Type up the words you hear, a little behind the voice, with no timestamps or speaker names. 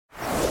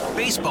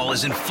Baseball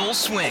is in full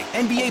swing.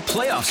 NBA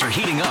playoffs are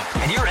heating up,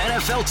 and your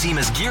NFL team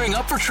is gearing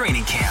up for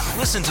training camp.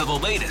 Listen to the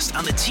latest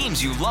on the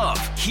teams you love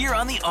here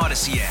on the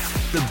Odyssey app.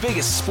 The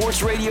biggest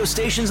sports radio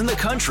stations in the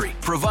country,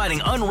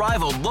 providing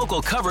unrivaled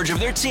local coverage of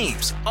their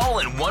teams, all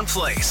in one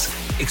place.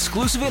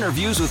 Exclusive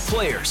interviews with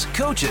players,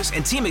 coaches,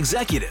 and team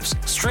executives,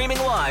 streaming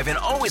live and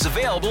always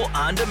available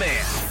on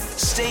demand.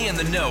 Stay in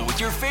the know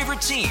with your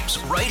favorite teams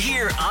right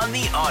here on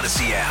the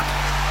Odyssey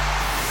app.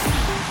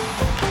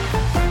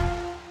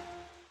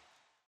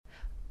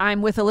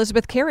 I'm with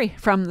Elizabeth Carey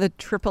from the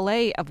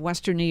AAA of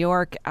Western New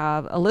York.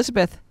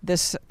 Elizabeth,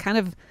 this kind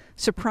of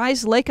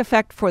surprise lake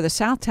effect for the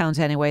South Towns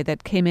anyway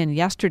that came in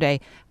yesterday,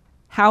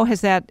 how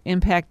has that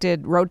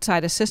impacted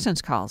roadside assistance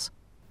calls?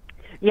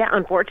 Yeah,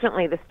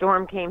 unfortunately, the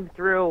storm came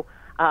through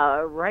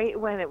right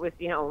when it was,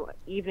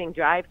 evening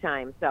drive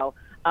time. So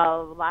a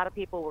lot of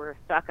people were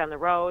stuck on the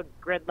road,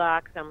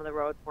 gridlock. Some of the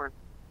roads weren't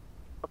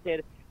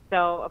salted.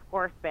 So, of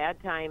course,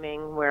 bad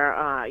timing where,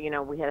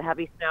 we had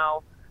heavy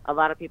snow. A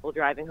lot of people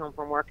driving home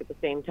from work at the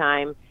same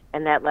time,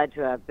 and that led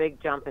to a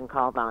big jump in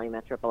call volume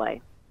at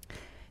AAA.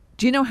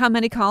 Do you know how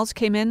many calls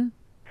came in?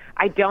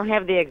 I don't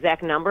have the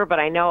exact number, but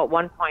I know at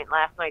one point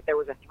last night there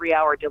was a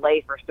 3-hour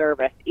delay for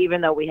service,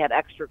 even though we had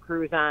extra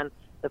crews on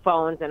the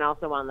phones and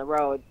also on the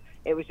roads.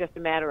 It was just a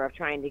matter of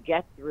trying to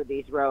get through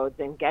these roads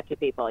and get to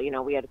people.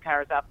 We had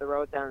cars off the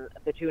roads on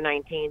the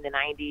 219, the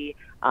 90,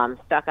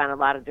 stuck on a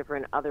lot of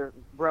different other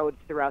roads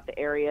throughout the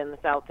area in the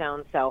South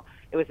Town. So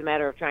it was a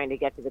matter of trying to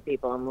get to the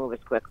people and move as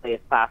quickly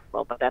as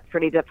possible. But that's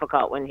pretty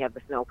difficult when you have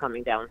the snow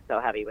coming down so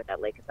heavy with that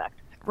lake effect.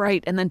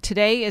 Right. And then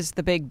today is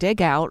the big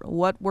dig out.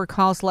 What were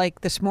calls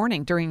like this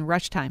morning during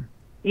rush time?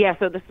 Yeah,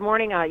 so this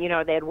morning,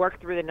 they had worked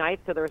through the night,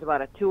 so there was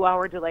about a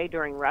 2-hour delay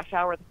during rush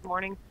hour this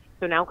morning.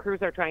 So now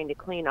crews are trying to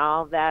clean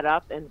all of that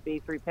up and be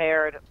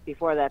prepared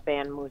before that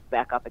band moves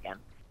back up again.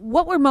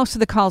 What were most of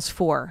the calls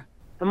for?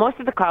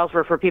 Most of the calls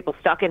were for people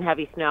stuck in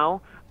heavy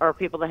snow or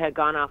people that had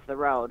gone off the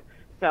road.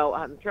 So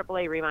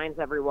AAA reminds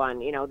everyone,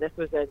 this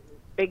was a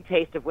big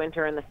taste of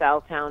winter in the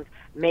South Towns.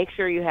 Make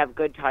sure you have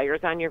good tires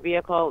on your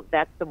vehicle.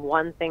 That's the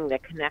one thing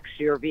that connects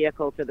your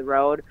vehicle to the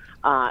road.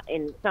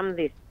 And some of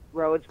these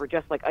roads were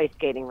just like ice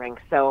skating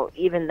rinks. So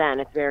even then,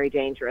 it's very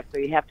dangerous. So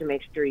you have to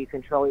make sure you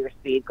control your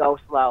speed, go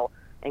slow,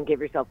 and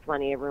give yourself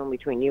plenty of room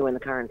between you and the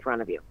car in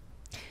front of you.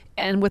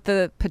 And with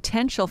the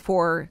potential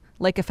for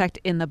lake effect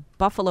in the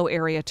Buffalo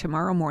area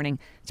tomorrow morning,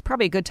 it's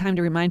probably a good time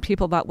to remind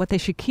people about what they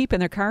should keep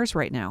in their cars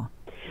right now.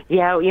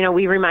 Yeah,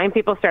 we remind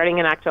people starting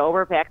in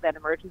October, pack that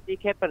emergency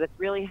kit, but it's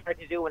really hard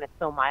to do when it's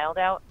so mild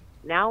out.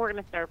 Now we're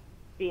going to start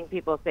seeing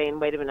people saying,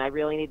 wait a minute, I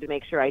really need to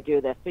make sure I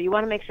do this. So you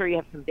want to make sure you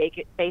have some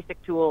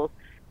basic tools,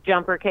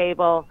 jumper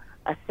cable,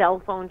 a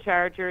cell phone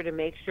charger to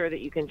make sure that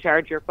you can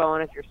charge your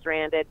phone if you're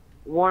stranded,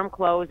 warm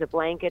clothes, a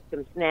blanket,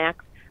 some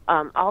snacks.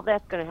 All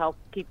that's going to help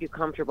keep you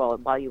comfortable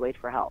while you wait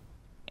for help.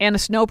 And a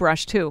snow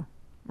brush, too,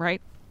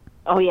 right?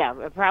 Oh, yeah,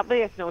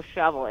 probably a snow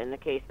shovel in the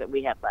case that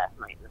we had last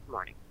night and this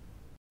morning.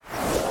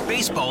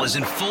 Baseball is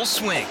in full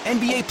swing.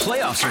 NBA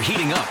playoffs are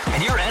heating up,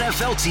 and your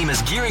NFL team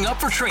is gearing up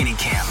for training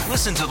camp.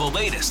 Listen to the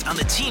latest on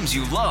the teams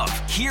you love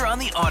here on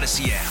the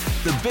Odyssey app.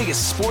 The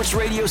biggest sports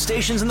radio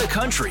stations in the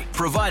country,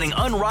 providing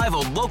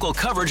unrivaled local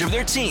coverage of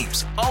their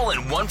teams, all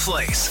in one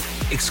place.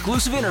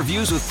 Exclusive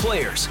interviews with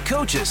players,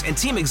 coaches, and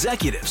team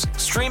executives,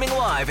 streaming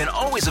live and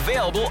always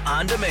available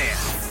on demand.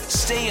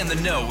 Stay in the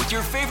know with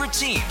your favorite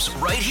teams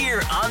right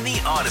here on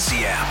the Odyssey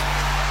app.